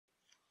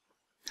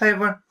Hey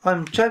everyone,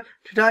 I'm Joe.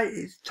 Today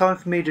it's time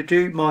for me to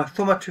do my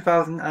summer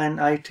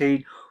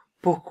 2018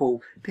 book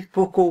haul. This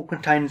book haul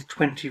contains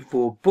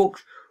 24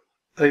 books,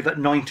 over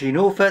 19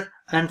 authors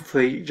and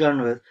 3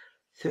 genres.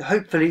 So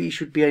hopefully it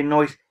should be a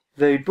nice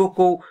varied book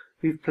haul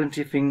with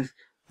plenty of things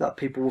that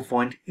people will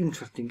find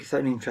interesting. It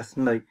certainly interests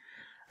me.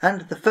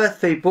 And the first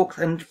 3 books,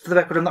 and for the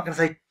record I'm not going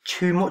to say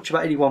too much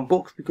about any one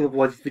book because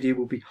otherwise this video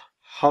will be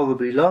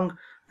horribly long.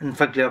 And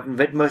frankly I haven't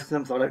read most of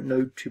them so I don't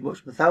know too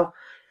much myself.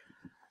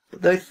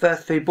 But those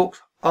first 3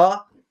 books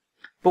are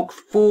books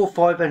 4,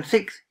 5 and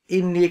 6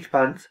 in The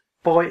Expanse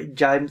by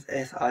James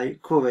S.A.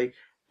 Corey.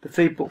 The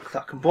 3 books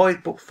that comprise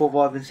books 4,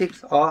 5 and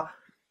 6 are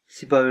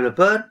Cibola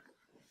Borne,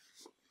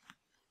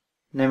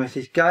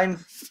 Nemesis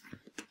Games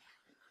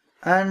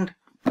and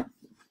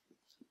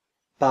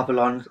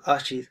Babylon's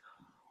Ashes.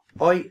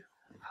 I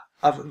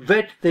have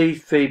read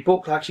these 3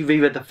 books. I actually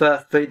reread the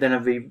first 3, then I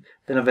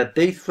read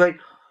these 3.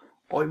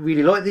 I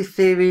really like this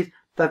series.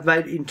 They've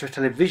made it into a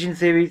television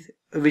series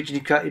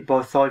originally created by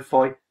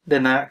Sci-Fi,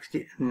 then they axed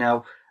it, and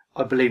now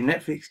I believe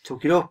Netflix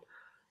took it up.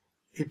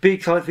 It's a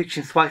big science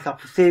fiction space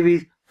opera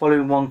series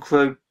following one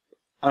crew,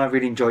 and I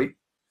really enjoy it.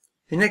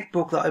 The next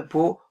book that I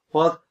bought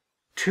was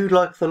Two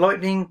Like the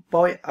Lightning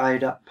by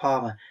Ada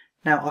Palmer.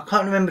 Now I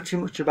can't remember too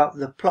much about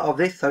the plot of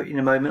this, so in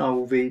a moment I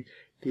will read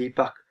the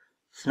back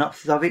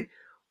synopsis of it.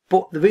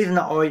 But the reason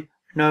that I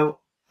know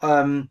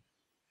I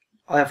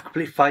have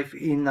complete faith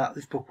in that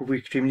this book will be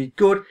extremely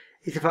good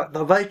is the fact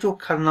that Rachel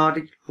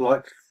Carnady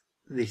likes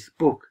this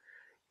book.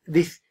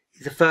 This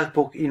is the first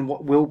book in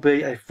what will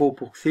be a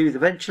 4-book series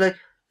eventually.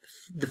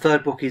 The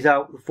 3rd book is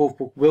out, the 4th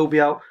book will be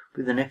out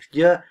within the next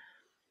year.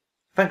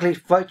 Frankly,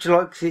 if Rachel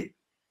likes it,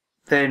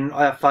 then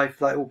I have faith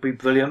that it will be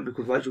brilliant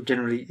because Rachel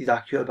generally is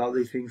accurate about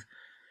these things.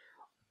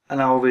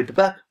 And I'll read the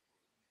back.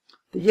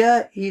 The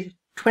year is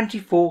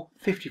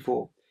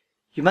 2454.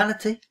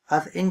 Humanity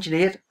has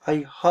engineered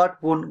a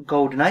hard-won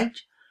golden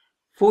age,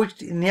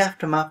 forged in the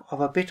aftermath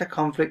of a bitter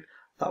conflict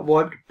that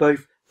wiped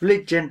both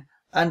religion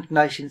and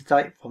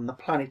nation-state from the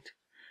planet.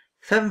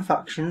 7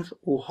 factions,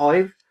 or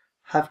hives,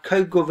 have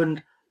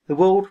co-governed the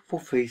world for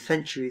 3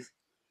 centuries.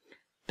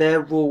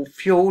 Their rule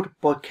fueled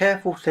by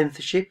careful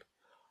censorship,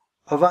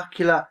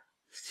 oracular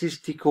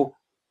statistical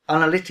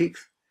analytics,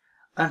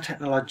 and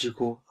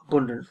technological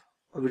abundance.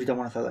 I really don't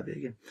want to say that bit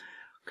again.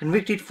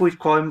 Convicted for his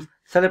crimes,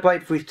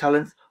 celebrated for his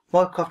talents,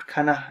 Mycroft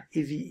Canna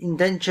is the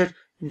indentured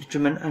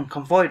instrument and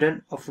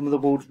confidant of some of the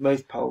world's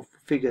most powerful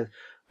figures.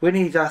 When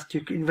he is asked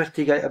to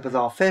investigate a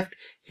bizarre theft,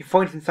 he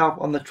finds himself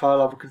on the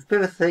trail of a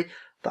conspiracy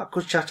that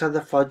could shatter the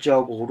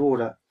fragile world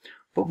order.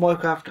 But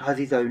Mycroft has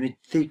his own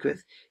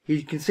secrets. He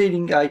is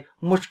concealing a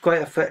much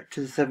greater threat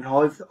to the 7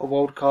 hives, a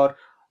wild card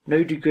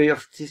no degree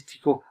of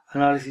statistical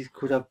analysis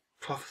could have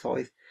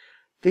prophesied.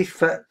 This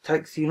threat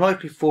takes the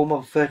unlikely form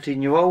of a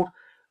 13-year-old.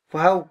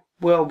 For how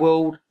will a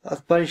world that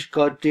Spanish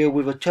God deal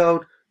with a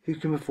child who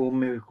can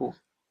perform miracles?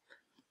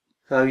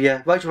 So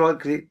yeah, Rachel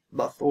likes it,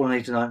 that's all I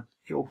need to know.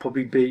 It will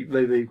probably be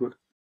very, very good.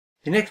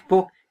 The next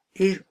book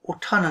is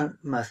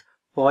Autonomous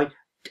by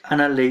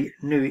Annalee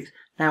Newitz.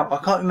 Now, I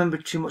can't remember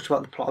too much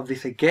about the plot of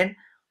this again,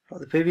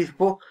 like the previous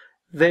book.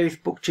 Various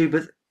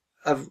booktubers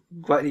have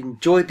greatly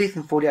enjoyed this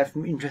and thought it had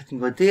some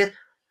interesting ideas,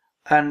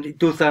 and it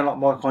does sound like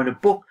my kind of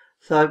book,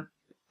 so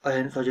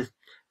I just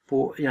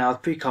thought, I was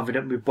pretty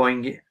confident with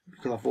buying it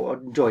because I thought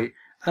I'd enjoy it,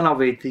 and I'll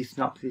read the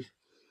synopsis.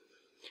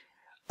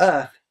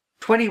 Earth,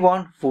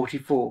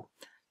 2144.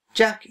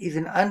 Jack is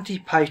an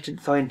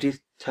anti-patent scientist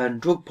turned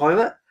drug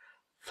pirate,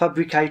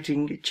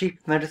 fabricating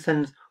cheap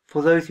medicines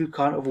for those who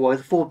can't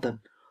otherwise afford them.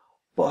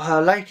 But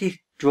her latest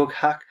drug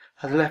hack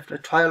has left a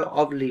trail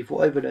of lethal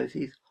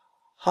overdoses.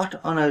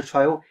 Hot on her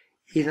trail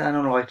is an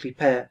unlikely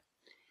pair.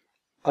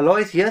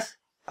 Aloysius,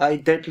 a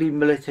deadly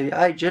military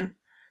agent,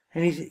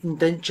 and his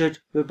indentured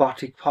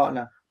robotic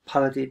partner,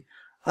 Paladin.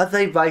 As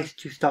they race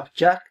to stop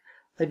Jack,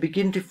 they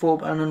begin to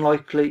form an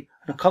unlikely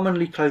and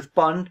commonly close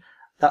bond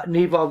that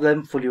neither of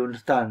them fully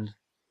understands.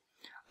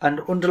 And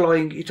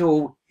underlying it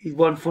all is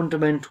one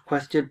fundamental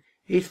question: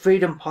 is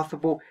freedom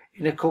possible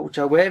in a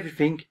culture where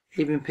everything,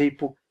 even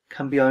people,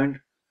 can be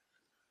owned?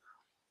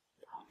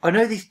 I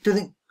know this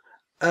doesn't,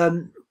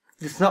 the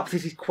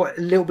synopsis is quite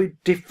a little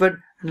bit different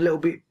and a little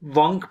bit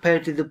wrong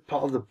compared to the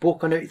plot of the book.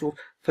 I know it's all,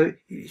 so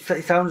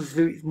it sounds as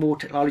though it's more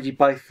technology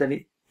based than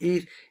it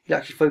is. It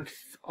actually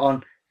focuses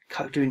on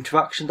character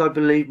interactions, I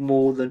believe,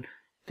 more than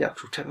the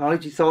actual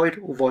technology side,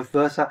 or vice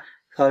versa.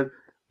 So,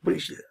 but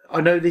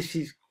I know this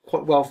is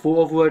quite well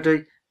thought of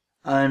already,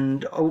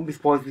 and I wouldn't be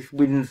surprised if this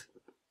wins,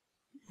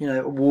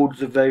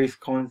 awards of various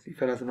kinds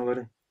if it hasn't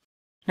already.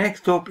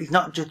 Next up is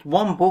not just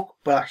one book,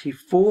 but actually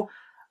 4,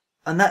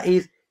 and that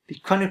is The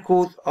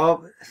Chronicles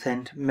of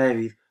St.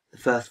 Mary's, the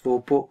first 4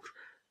 books.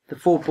 The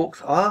 4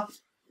 books are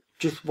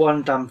Just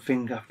One Damn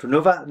Thing After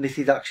Another, and this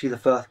is actually the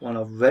first one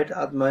I've read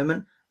at the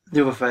moment.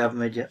 The other 3 I haven't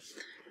read yet.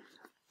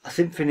 A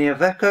Symphony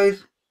of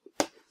Echoes,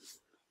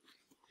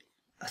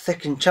 A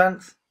Second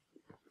Chance,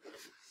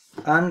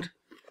 and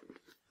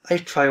A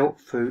Trail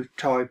Through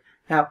Time.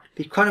 Now,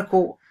 the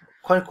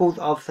Chronicles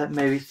of St.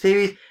 Mary's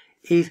series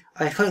is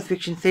a science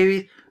fiction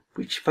series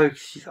which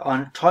focuses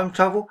on time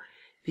travel.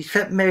 The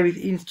St. Mary's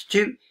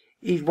Institute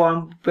is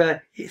one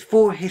where it's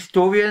for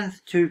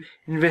historians to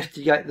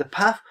investigate the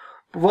past,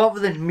 but rather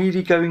than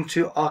merely going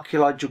to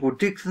archaeological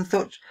digs and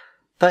such,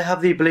 they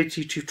have the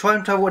ability to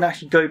time travel and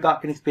actually go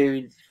back and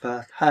experience it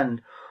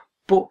firsthand.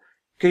 But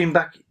going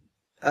back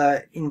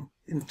in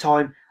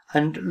time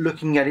and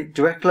looking at it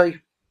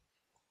directly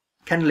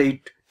can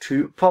lead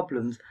to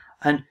problems.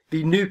 And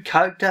the new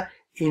character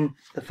in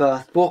the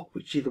first book,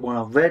 which is the one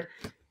I've read,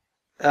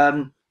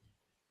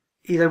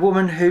 is a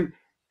woman who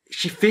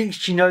she thinks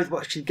she knows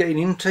what she's getting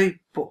into,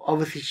 but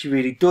obviously she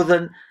really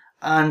doesn't,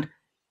 and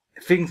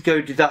things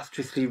go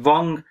disastrously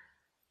wrong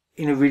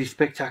in a really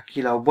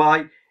spectacular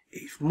way.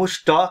 It's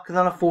much darker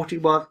than I thought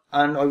it was,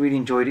 and I really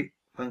enjoyed it,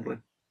 frankly.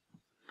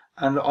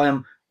 And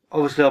I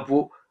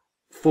bought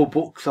 4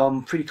 books, so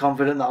I'm pretty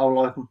confident that I'll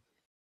like them.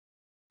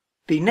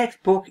 The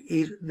next book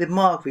is The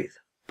Margarets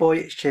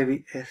by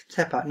Sheri S.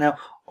 Tepper. Now,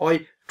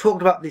 I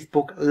talked about this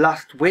book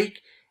last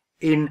week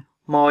in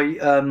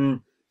my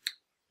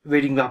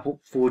reading wrap up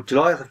for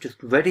July, as I've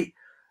just read it.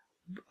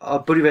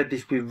 I've already read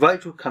this with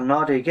Rachel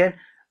Canada again,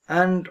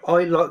 and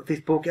I like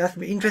this book. It has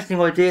some interesting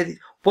ideas.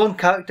 One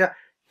character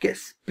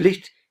gets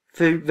split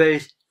through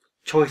various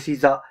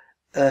choices that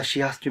she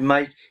has to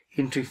make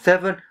into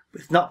 7,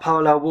 but it's not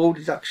parallel world,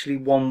 it's actually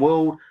one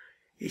world.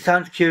 It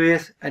sounds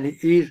curious, and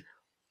it is.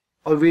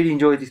 I really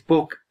enjoyed this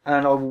book,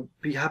 and I will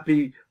be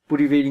happy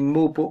reading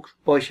more books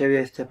by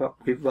Sheri S. Tepper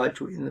with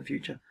Rachel in the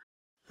future.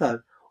 So,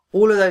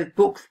 all of those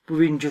books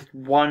were in just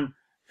one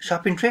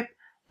shopping trip.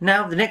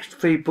 Now, the next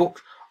 3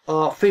 books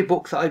are 3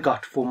 books that I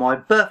got for my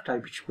birthday,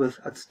 which was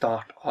at the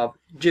start of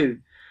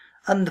June.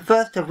 And the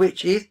first of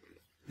which is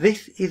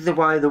This Is the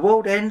Way the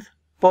World Ends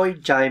by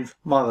James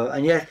Morrow.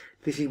 And yes,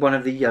 this is one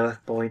of the Yellow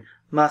Spine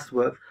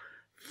masterworks.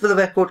 For the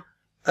record,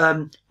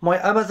 my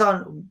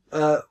Amazon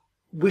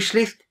wish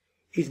list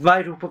is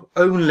made up of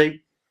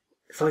only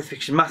science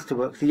fiction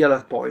masterworks, the Yellow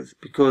Spines,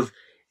 because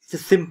it's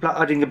just simpler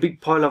adding a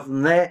big pile of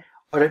them there.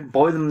 I don't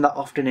buy them that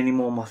often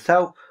anymore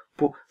myself,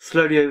 but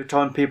slowly over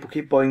time people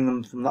keep buying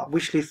them from that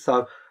wish list,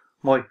 so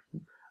my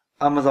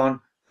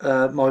Amazon,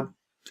 my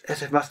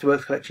SF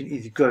Masterworks collection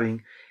is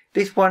growing.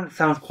 This one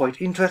sounds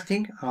quite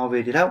interesting, and I'll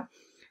read it out.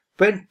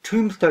 When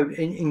tombstone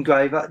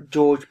engraver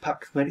George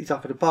Paxman is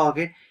offered a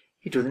bargain,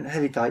 he doesn't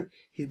hesitate.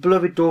 His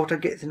beloved daughter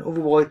gets an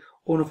otherwise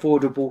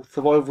unaffordable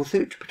survival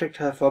suit to protect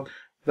her from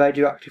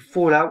radioactive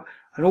fallout,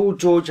 and all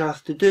George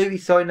has to do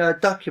is sign a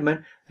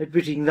document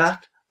admitting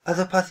that, as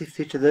a passive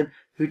citizen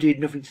who did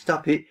nothing to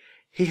stop it,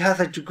 he has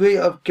a degree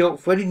of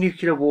guilt for any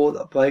nuclear war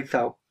that breaks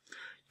out.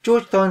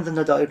 George signs on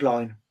the dotted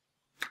line.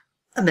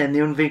 And then the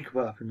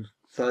unthinkable happens.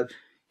 So,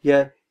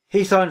 yeah,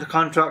 he signs a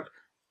contract,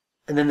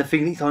 and then the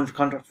thing that he signs the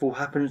contract for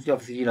happens.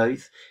 Obviously,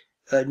 it's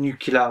a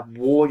nuclear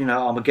war,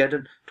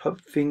 Armageddon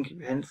type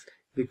thing, hence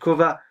the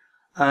cover.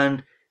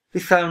 And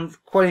this sounds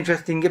quite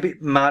interesting, a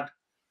bit mad,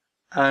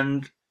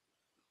 and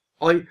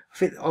I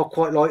think I'll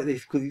quite like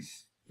this because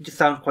it just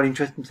sounds quite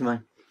interesting to me.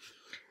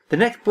 The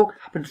next book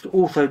happens to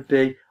also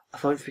be a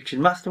science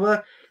fiction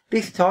masterwork,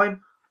 this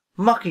time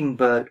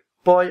Mockingbird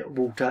by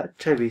Walter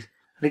Tevis.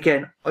 And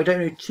again, I don't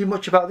know too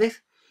much about this,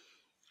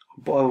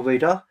 but I will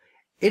read off.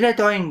 In a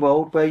dying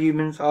world where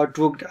humans are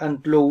drugged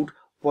and lulled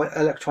by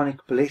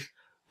electronic bliss,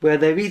 where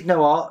there is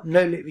no art,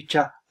 no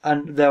literature,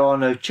 and there are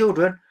no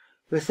children,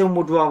 where some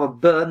would rather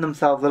burn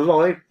themselves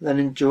alive than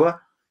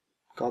endure.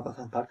 God, that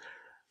sounds bad.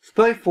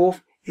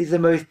 Spyforth is the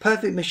most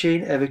perfect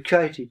machine ever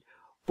created,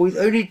 but his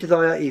only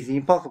desire is the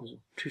impossible,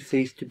 to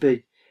cease to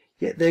be.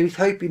 Yet there is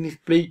hope in this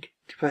bleak,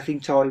 depressing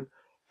time,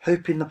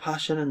 hope in the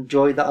passion and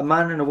joy that a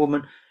man and a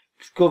woman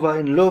discover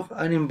in love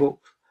and in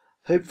books,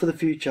 hope for the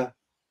future,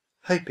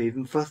 hope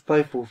even for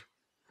Spyforth.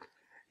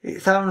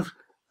 It sounds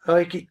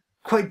like it's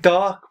quite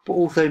dark, but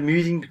also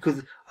amusing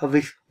because of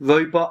this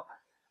robot,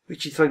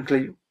 which is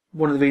frankly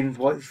one of the reasons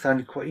why it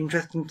sounded quite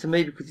interesting to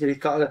me, because it's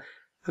got a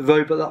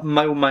robot that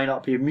may or may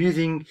not be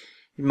amusing.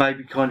 It may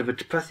be kind of a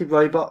depressive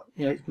robot.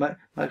 It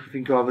makes me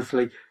think of,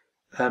 obviously,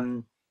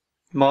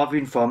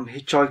 Marvin from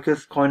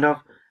Hitchhikers, kind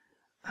of.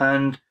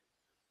 And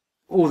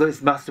all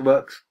those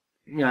masterworks,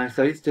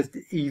 so it's just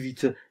easy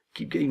to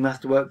keep getting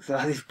masterworks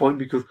at this point,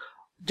 because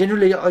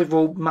generally,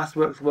 overall,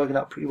 masterworks are working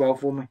out pretty well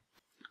for me.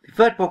 The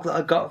third book that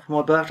I got for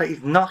my birthday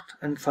is not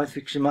a science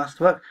fiction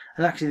masterwork,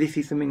 and actually this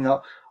is something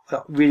that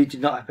I really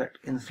did not expect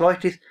in the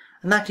slightest,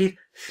 and that is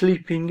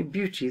Sleeping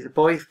Beauties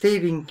by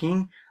Stephen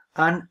King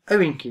and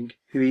Owen King,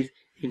 who is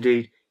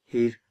indeed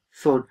his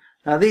son.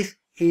 Now this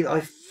is, I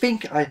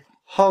think, a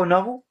horror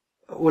novel,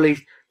 or at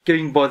least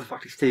going by the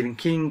fact it's Stephen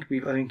King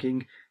with Owen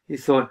King,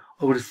 his son,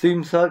 I would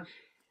assume so.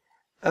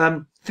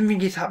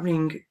 Something is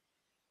happening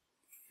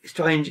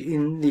strange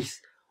in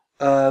this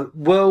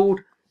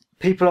world.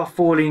 People are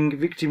falling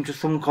victim to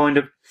some kind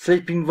of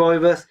sleeping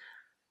virus,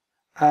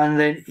 and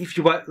then if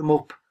you wake them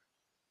up,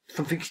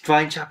 something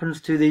strange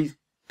happens to these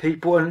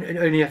people, and it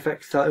only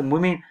affects certain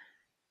women.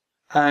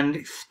 And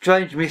it's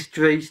strange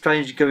mystery,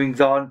 strange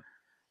goings on,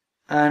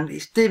 and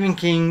it's Stephen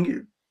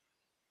King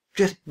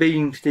just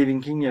being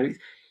Stephen King.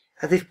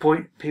 At this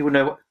point, people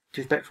know what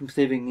to expect from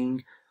Stephen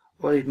King.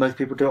 well, most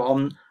people do.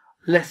 I'm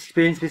less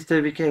experienced with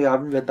Stephen King. I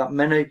haven't read that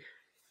many.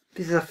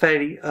 This is a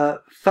fairly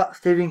fat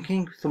Stephen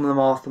King. Some of them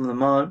are, some of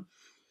them aren't.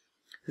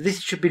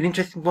 This should be an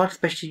interesting one,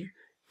 especially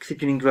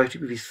considering he wrote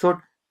it with his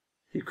son.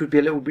 It could be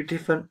a little bit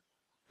different.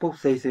 We'll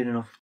see soon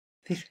enough.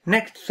 This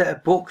next set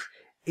of books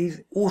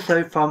is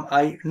also from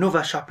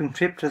another shopping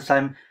trip to the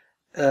same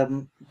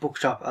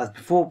bookshop as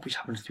before, which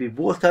happens to be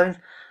Waterstones.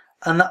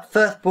 And that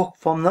first book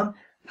from them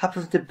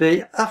happens to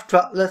be After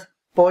Atlas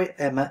by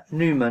Emma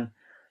Newman.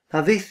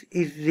 Now this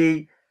is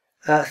the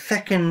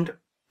second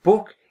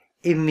book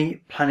in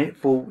the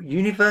Planetfall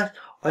universe.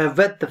 I have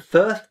read the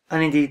first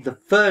and indeed the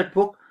third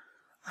book,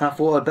 and I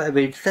thought I'd better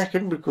read the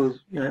second because,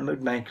 you know, it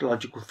would make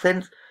logical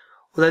sense.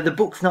 Although the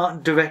books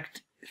aren't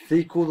direct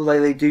sequels,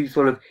 although they do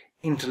sort of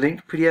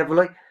interlink pretty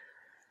heavily.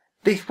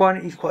 This one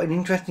is quite an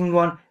interesting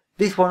one.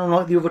 This one,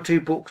 unlike the other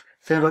two books,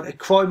 sounds like a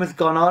crime has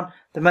gone on.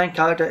 The main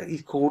character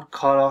is called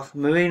Carlos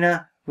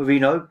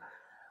Marino,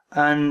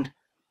 and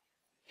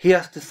he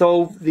has to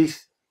solve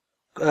this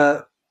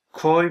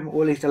crime,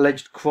 or at least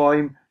alleged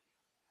crime,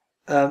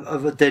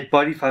 of a dead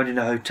body found in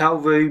a hotel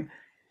room.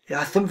 It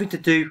has something to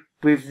do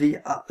with the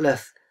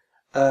Atlas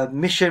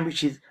mission,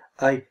 which is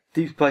a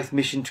deep space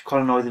mission to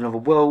colonise another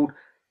world.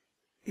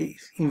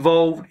 It's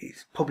involved,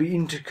 it's probably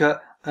intricate,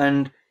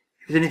 and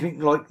if it's anything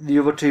like the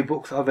other two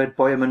books I've read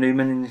by Emma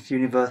Newman in this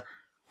universe,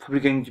 probably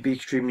going to be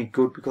extremely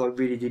good because I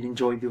really did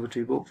enjoy the other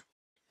two books.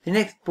 The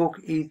next book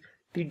is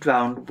The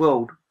Drowned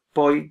World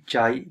by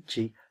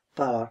J.G.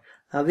 Ballard.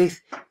 Now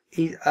this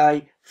is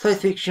a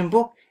science fiction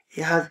book.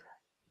 It has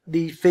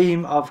the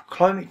theme of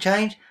climate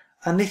change,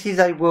 and this is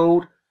a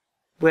world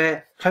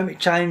where climate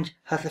change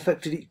has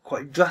affected it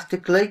quite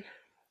drastically.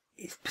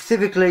 It's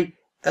specifically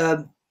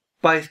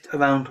based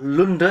around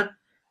London,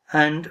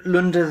 and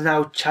London has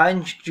now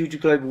changed due to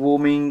global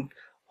warming,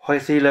 high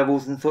sea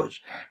levels and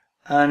such.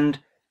 And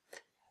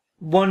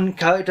one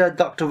character,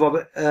 Dr.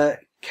 Robert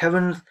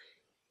Kerens,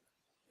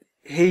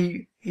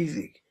 he is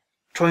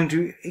trying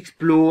to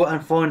explore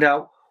and find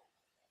out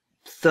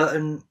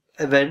certain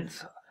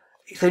events.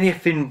 It's only a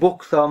thin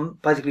book, so I'm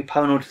basically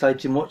paranoid to say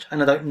too much,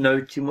 and I don't know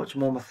too much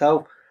more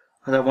myself.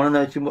 I don't want to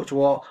know too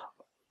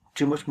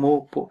much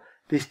more, but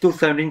they still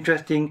sound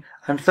interesting,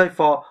 and so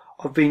far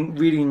I've been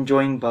really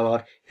enjoying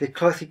Ballard. He's a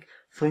classic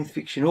science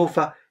fiction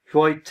author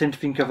who I tend to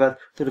think of as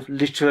sort of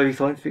literary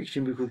science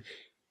fiction because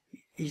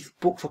his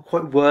books are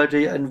quite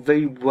wordy and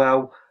very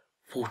well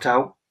thought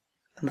out,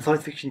 and the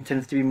science fiction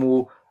tends to be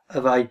more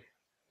of a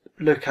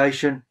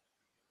location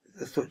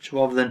as such,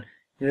 rather than,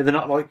 you know, they're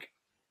not like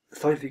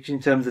science fiction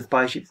in terms of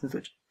spaceships and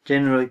such.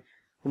 Generally,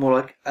 they're more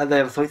like they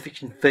have a science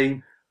fiction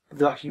theme, but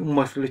they're actually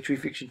almost literary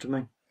fiction to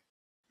me.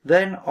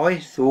 Then I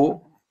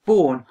saw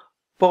Borne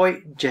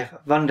by Jeff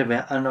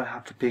Vandermeer, and I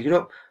had to pick it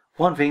up.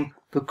 One thing,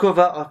 the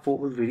cover I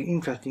thought was really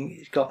interesting.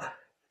 It's got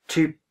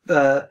two,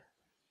 upper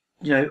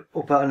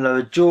and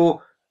lower jaw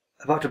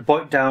about to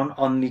bite down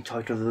on the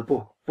title of the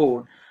book,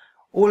 Borne.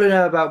 All I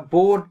know about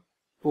Borne,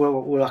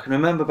 all I can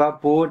remember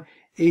about Borne,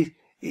 is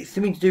it's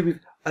something to do with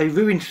a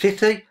ruined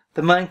city.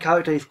 The main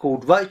character is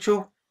called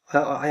Rachel.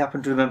 I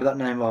happen to remember that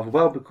name rather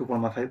well because one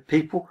of my favourite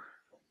people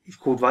is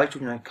called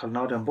Rachel, you know,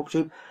 Colonado and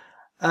Booktube.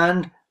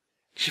 And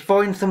she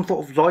finds some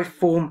sort of life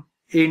form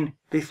in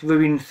this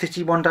ruined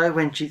city one day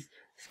when she's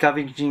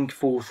scavenging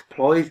for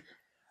supplies,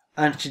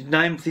 and she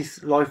names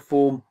this life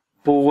form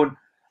Borne,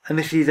 and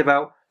this is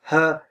about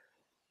her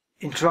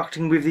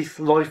interacting with this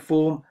life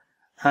form,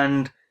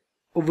 and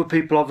other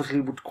people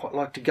obviously would quite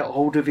like to get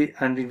hold of it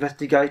and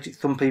investigate it.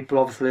 Some people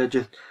obviously are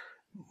just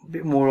a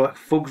bit more like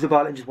thugs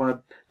about it and just want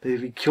to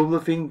basically kill the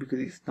thing because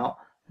it's not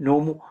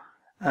normal,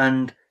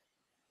 and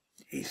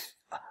it's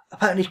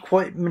apparently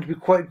meant to be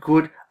quite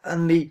good,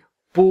 and the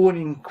Borne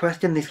in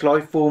question, this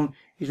life form,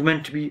 is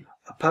meant to be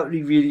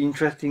apparently really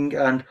interesting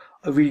and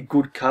a really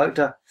good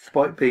character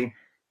despite being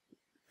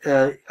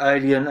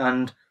alien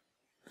and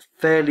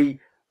fairly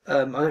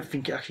I don't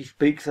think it actually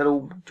speaks at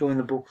all during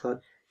the book, so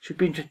it should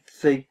be interesting to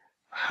see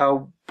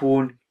how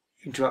Borne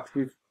interacts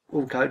with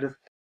all characters.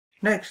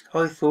 Next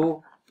I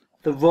saw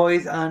The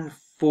Rise and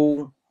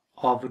Fall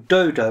of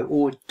D.O.D.O,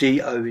 or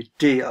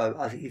D.O.D.O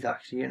as it is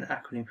actually an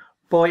acronym,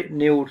 by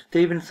Neal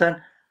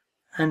Stephenson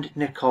and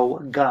Nicole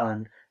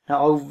Garland.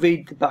 Now I'll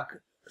read the back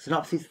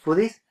synopsis for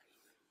this.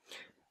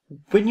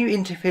 When you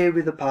interfere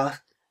with the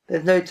past,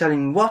 there's no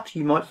telling what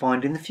you might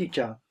find in the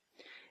future.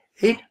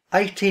 In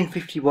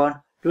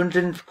 1851,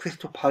 London's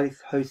Crystal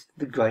Palace hosts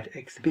the Great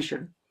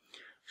Exhibition,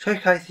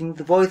 showcasing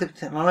the rise of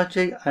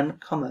technology and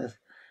commerce,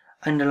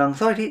 and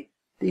alongside it,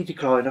 the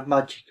decline of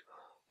magic,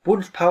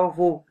 once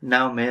powerful,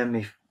 now mere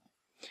myth.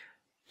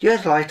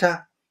 Years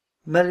later,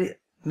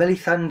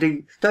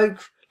 Melisande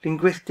Stokes,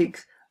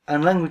 linguistics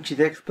and languages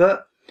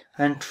expert,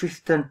 and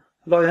Tristan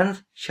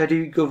Lyons,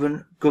 shady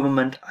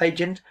government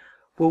agent,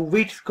 will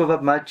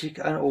rediscover magic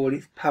and all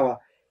its power,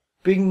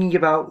 bringing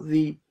about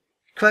the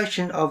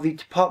creation of the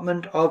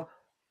Department of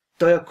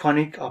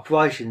Diachronic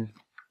Operations,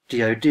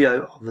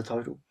 D.O.D.O of the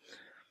title.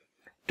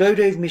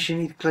 D.O.D.O's mission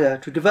is clear: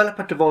 to develop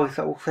a device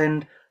that will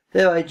send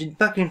their agents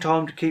back in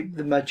time to keep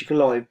the magic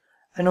alive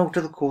and alter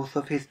the course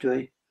of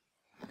history.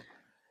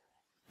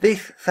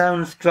 This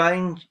sounds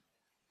strange,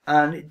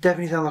 and it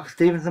definitely sounds like a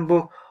Stephenson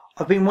book.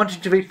 I've been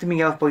wanting to read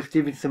something else by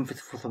Stephenson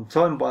for some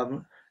time, but I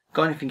haven't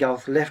got anything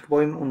else left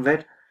by him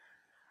unread.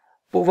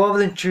 But rather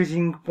than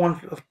choosing one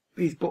of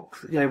his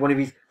books, one of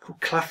his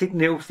classic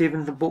Neal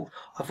Stephenson books,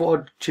 I thought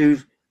I'd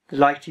choose the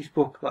latest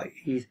book that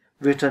he's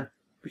written,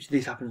 which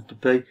this happens to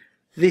be.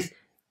 This,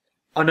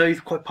 I know, he's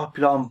quite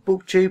popular on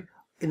BookTube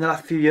in the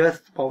last few years,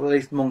 well, at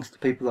least amongst the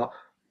people that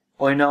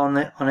I know on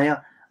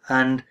here,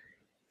 and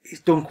it's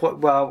done quite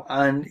well,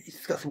 and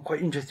it's got some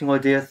quite interesting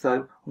ideas,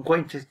 so I'm quite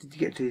interested to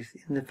get to this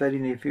in the very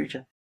near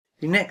future.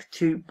 The next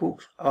two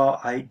books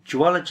are a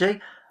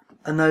duology,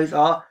 and those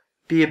are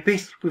The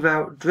Abyss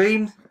Without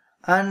Dreams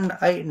and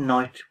A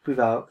Night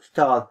Without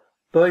Stars,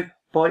 both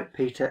by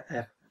Peter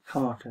F.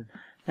 Hamilton.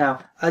 Now,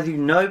 as you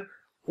know,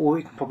 or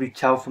you can probably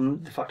tell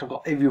from the fact I've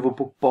got every other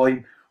book by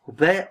him up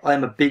there, I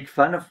am a big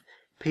fan of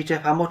Peter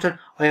F. Hamilton.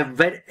 I have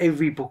read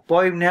every book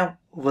by him now,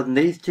 other than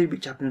these two,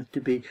 which happens to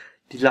be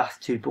the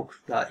last two books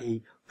that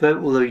he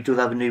wrote, although he does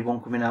have a new one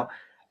coming out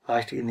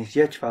later in this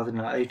year,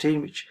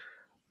 2018, which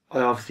I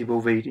obviously will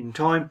read in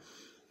time.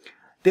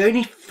 The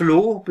only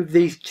flaw with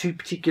these two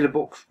particular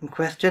books in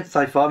question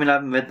so far, I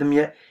haven't read them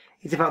yet,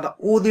 is the fact that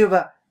all the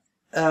other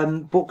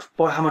books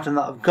by Hamilton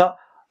that I've got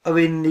are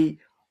in the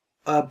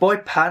by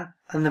Pan,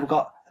 and they've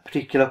got a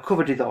particular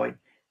cover design.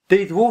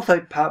 These are also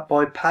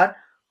by Pan,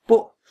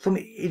 but some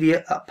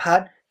idiot at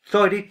Pan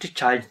decided to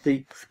change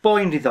the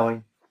spine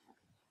design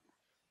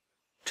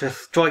to a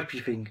stripy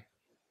thing.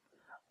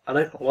 I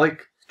don't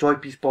like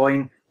stripy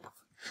spine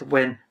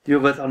when the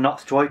others are not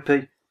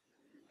stripy.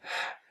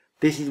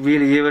 This is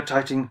really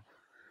irritating,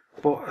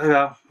 but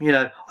I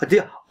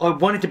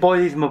wanted to buy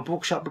these in my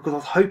bookshop because I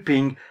was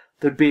hoping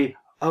there'd be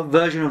a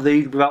version of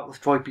these without the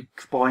stripy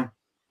spine,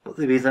 but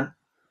there isn't.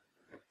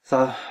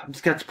 So I'm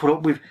just going to put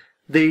up with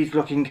these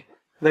looking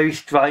very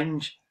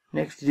strange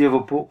next to the other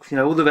books.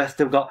 All the rest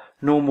have got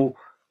normal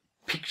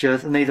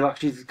pictures, and these have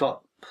actually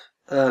got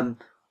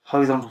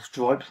horizontal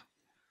stripes.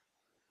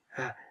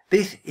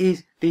 This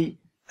is the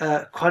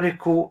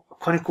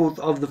Chronicles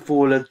of the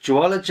Fallers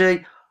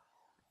duology.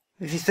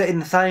 This is set in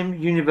the same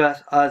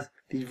universe as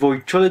the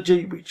Void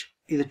trilogy, which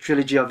is a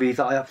trilogy of these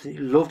that I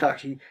absolutely loved.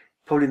 Actually,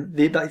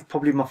 that is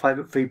probably my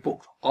favourite three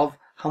books of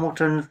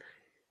Hamilton's.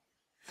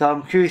 So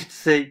I'm curious to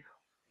see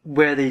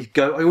where these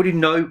go. I already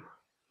know,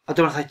 I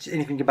don't want to say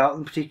anything about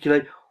them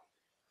particularly,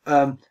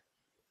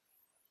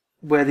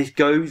 where this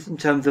goes in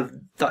terms of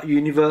that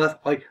universe.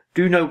 I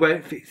do know where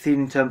it fits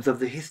in terms of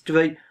the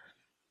history.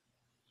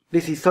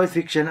 This is science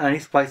fiction and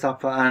it's space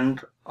opera,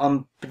 and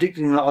I'm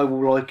predicting that I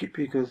will like it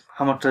because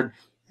Hamilton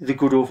is a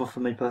good author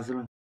for me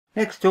personally.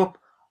 Next up,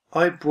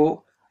 I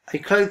brought A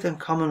Close and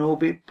Common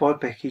Orbit by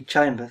Becky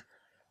Chambers,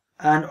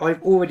 and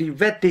I've already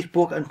read this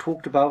book and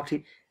talked about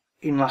it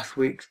in last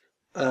week's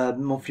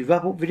monthly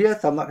wrap-up video,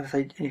 so I'm not going to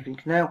say anything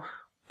now,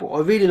 but I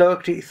really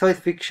liked it. It's science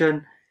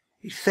fiction,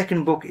 it's the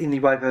second book in the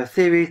Wayfarer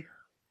series,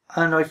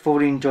 and I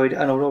thoroughly enjoyed it,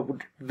 and I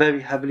would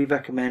very heavily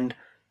recommend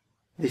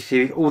this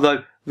series.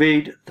 Although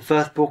read the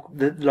first book,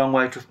 The Long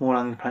Way to a Small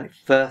Alien Planet,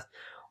 first.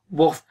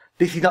 Whilst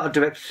this is not a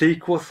direct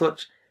sequel as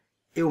such,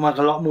 it will make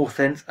a lot more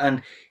sense,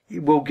 and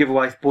it will give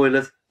away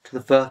spoilers to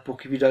the first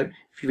book if you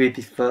read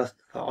this first.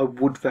 So I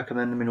would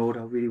recommend them in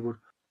order, I really would.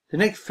 The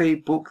next three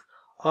books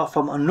are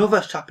from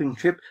another shopping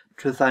trip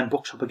to the same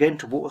bookshop again,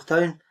 to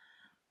Waterstone,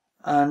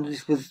 and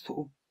this was sort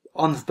of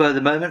on the spur of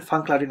the moment.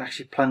 Frankly, I didn't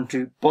actually plan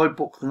to buy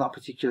books on that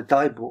particular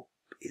day, but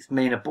it's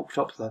me in a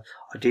bookshop, so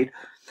I did.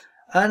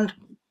 And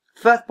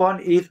first one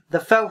is The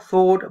Fell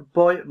Sword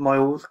by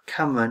Miles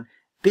Cameron.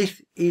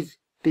 This is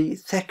the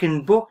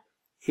second book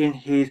in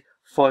his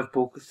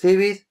 5-book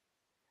series,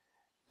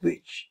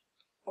 which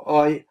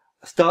I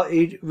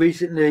started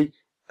recently,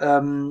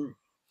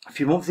 a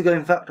few months ago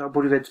in fact. I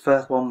probably read the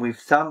first one with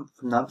Sam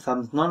from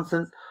Sam's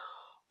Nonsense.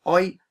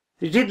 I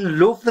didn't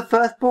love the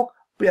first book,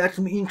 but it had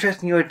some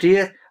interesting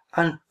ideas,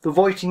 and the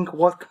writing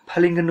was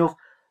compelling enough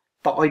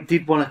that I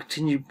did want to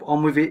continue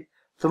on with it.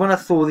 So when I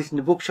saw this in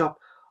the bookshop,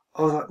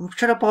 I was like,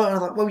 should I buy it? And I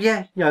was like, well,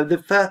 yeah,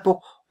 the first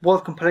book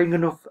was compelling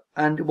enough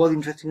and it was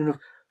interesting enough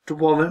to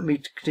warrant me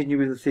to continue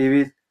with the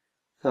series.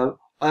 So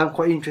I am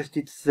quite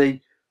interested to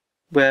see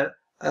where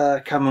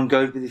Cameron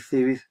goes with this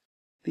series.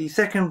 The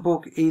second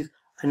book is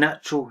A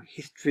Natural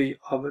History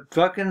of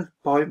Dragons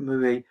by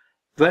Marie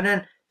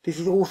Brennan. This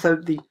is also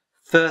the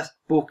first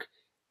book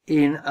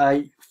in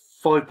a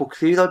 5-book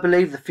series, I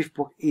believe. The 5th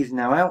book is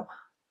now out.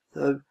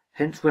 So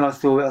hence when I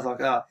saw it, I was like,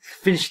 it's a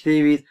finished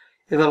series.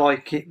 If I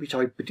like it, which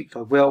I predict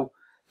I will,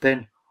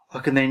 then I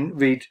can then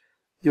read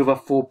the other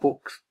 4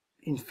 books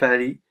in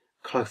fairly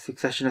close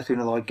succession as soon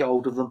as I get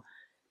hold of them.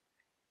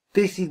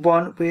 This is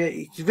one where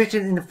it's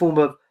written in the form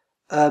of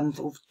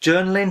sort of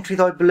journal entries,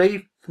 I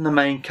believe, from the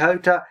main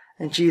character,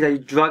 and she's a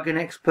dragon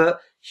expert.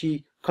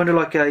 She's kind of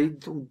like a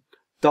sort of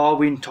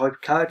Darwin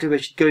type character where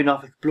she's going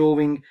off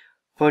exploring,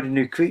 finding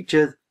new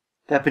creatures.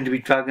 They happen to be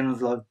dragons,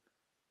 though.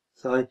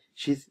 So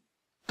she's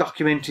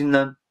documenting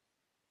them,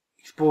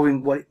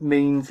 exploring what it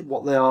means,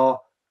 what they are,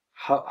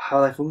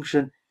 how they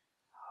function.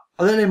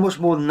 I don't know much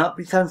more than that,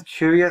 but it sounds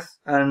curious,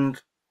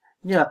 and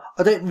you know,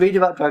 I don't read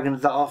about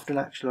dragons that often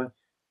actually,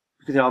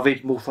 because I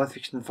read more science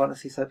fiction than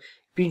fantasy. So,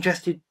 be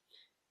interested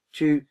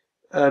to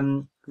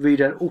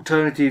read an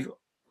alternative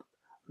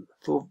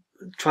sort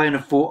of train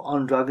of thought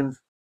on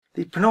dragons.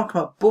 The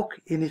penultimate book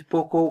in this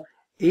book haul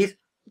is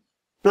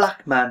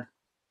Black Man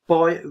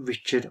by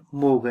Richard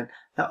Morgan.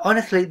 Now,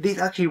 honestly, this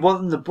actually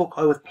wasn't the book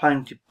I was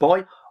planning to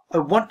buy. I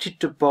wanted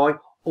to buy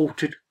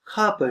Altered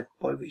Carbon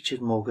by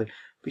Richard Morgan,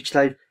 which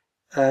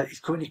is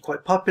currently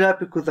quite popular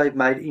because they've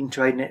made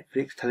into a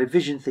Netflix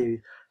television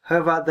series.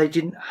 However, they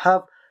didn't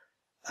have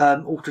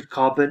Altered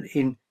Carbon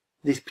in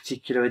this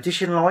particular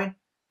edition line.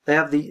 They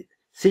have the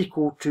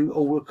sequel to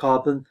Altered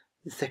Carbon,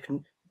 the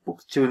second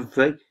books 2 and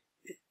 3,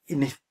 in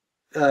this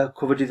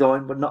cover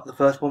design, but not the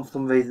first one for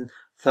some reason.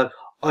 So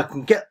I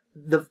can get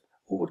the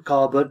Altered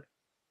Carbon,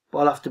 but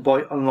I'll have to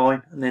buy it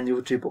online, and then the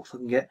other 2 books I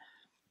can get.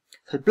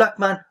 So Black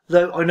Man,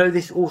 though I know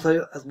this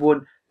also has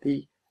won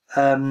the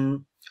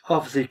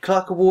Arthur C.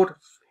 Clarke Award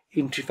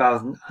in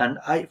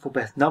 2008 for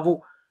Best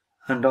Novel,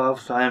 and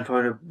obviously I am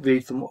trying to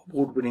read some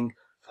award-winning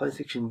science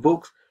fiction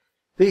books.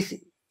 This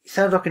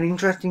sounds like an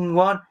interesting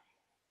one.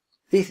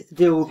 This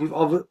deals with,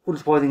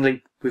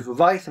 unsurprisingly, with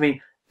race. I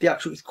mean,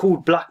 it's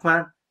called Black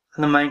Man,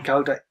 and the main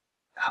character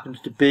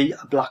happens to be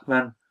a black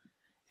man.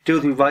 It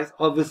deals with race,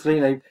 obviously,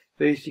 in a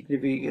very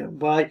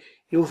significant way.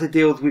 It also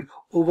deals with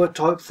other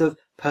types of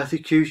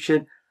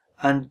persecution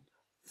and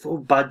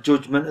sort of bad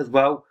judgment as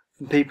well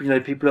from people. You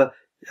know, people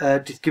are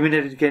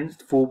discriminated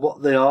against for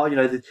what they are. You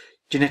know, the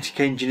genetic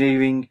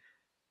engineering,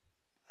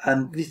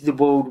 and this is a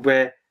world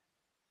where,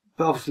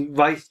 but obviously,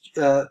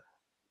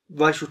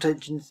 racial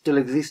tensions still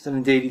exist, and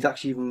indeed it's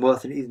actually even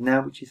worse than it is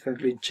now, which is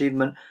frankly an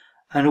achievement.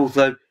 And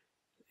also,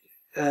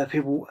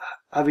 people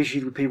have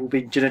issues with people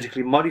being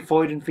genetically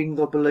modified and things,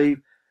 I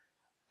believe.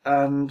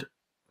 And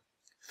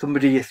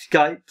somebody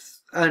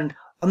escapes, and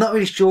I'm not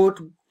really sure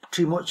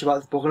too much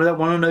about this book, and I don't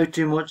want to know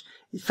too much.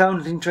 It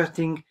sounds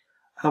interesting,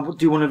 and I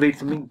do want to read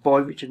something by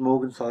Richard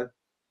Morgan, so,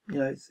 you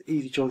know, it's an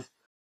easy choice.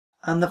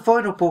 And the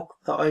final book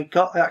that I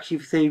got, I actually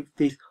received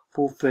this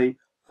for free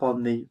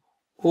from the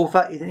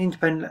author. It's an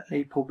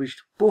independently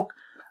published book,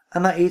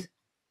 and that is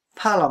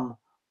Palom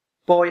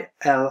by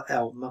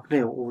L.L.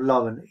 McNeil, or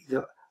Lauren,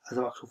 as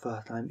her actual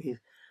first name is.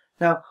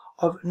 Now,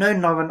 I've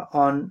known Lauren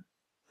on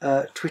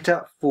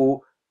Twitter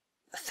for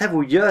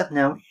several years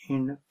now.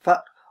 In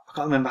fact, I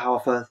can't remember how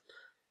I first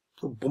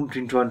bumped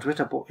into her on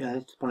Twitter, but you know,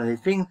 it's one of these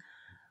things.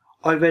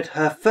 I read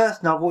her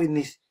first novel in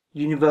this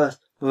universe,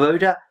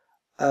 Morrow,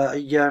 a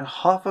year and a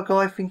half ago,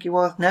 I think it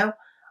was now,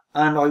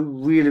 and I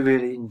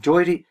really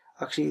enjoyed it.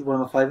 Actually, it's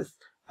one of my favourite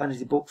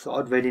fantasy books that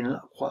I'd read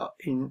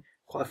in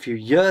quite a few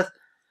years.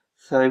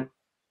 So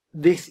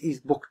this is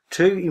book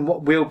 2 in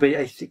what will be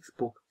a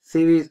 6-book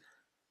series,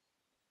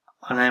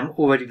 and I am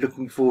already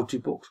looking forward to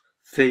books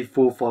 3,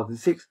 4, 5 and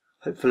 6.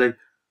 Hopefully,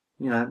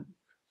 you know,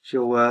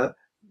 she'll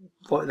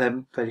write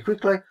them fairly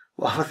quickly.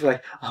 Well, obviously,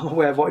 I'm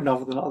aware of writing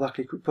novels are not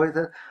exactly a quick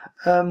process.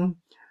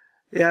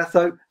 Yeah,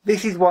 so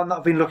this is one that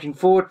I've been looking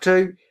forward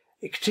to.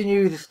 It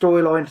continues the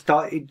storyline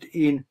started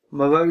in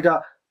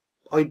Morrow.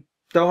 I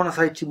don't want to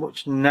say too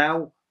much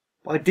now,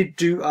 but I did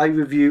do a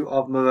review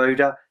of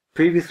Morrow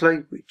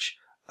previously, which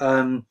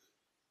I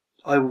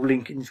will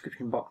link in the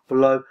description box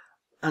below.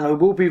 And I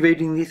will be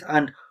reading this,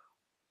 and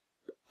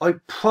I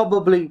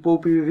probably will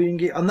be reviewing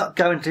it. I'm not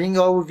guaranteeing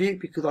I'll review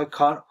it because I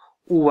can't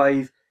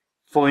always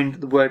find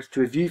the words to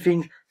review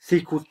things.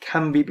 Sequels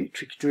can be a bit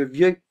tricky to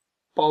review,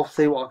 but I'll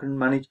see what I can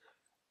manage.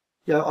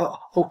 Yeah,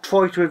 I'll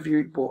try to review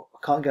it, but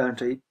I can't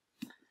guarantee it.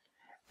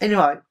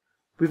 Anyway,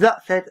 with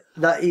that said,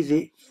 that is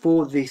it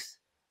for this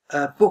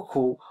book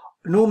haul.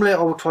 Normally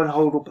I will try and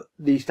hold up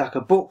the stack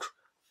of books,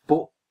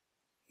 but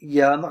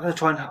yeah, I'm not going to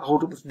try and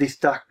hold up this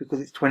stack because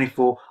it's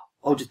 24.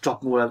 I'll just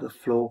drop them all over the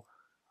floor.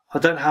 I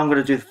don't know how I'm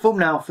going to do the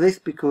thumbnail for this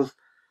because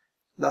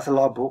that's a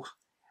lot of books.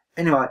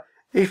 Anyway,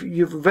 if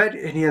you've read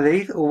any of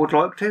these or would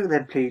like to,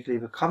 then please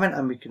leave a comment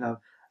and we can have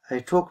a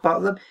talk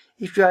about them.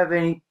 If you have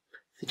any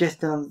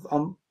suggestions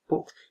on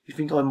books you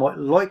think I might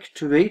like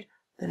to read,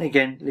 then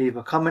again leave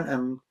a comment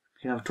and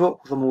we can have a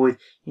talk, because I'm always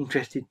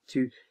interested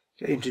to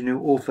get into new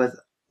authors,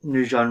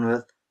 new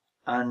genres,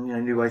 and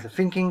new ways of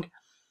thinking.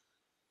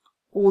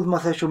 All of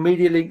my social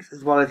media links,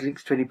 as well as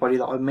links to anybody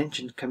that I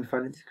mentioned, can be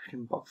found in the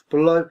description box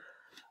below.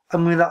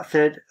 And with that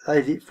said, that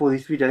is it for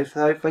this video.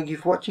 So thank you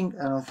for watching,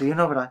 and I'll see you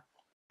another day.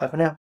 Bye for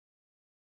now.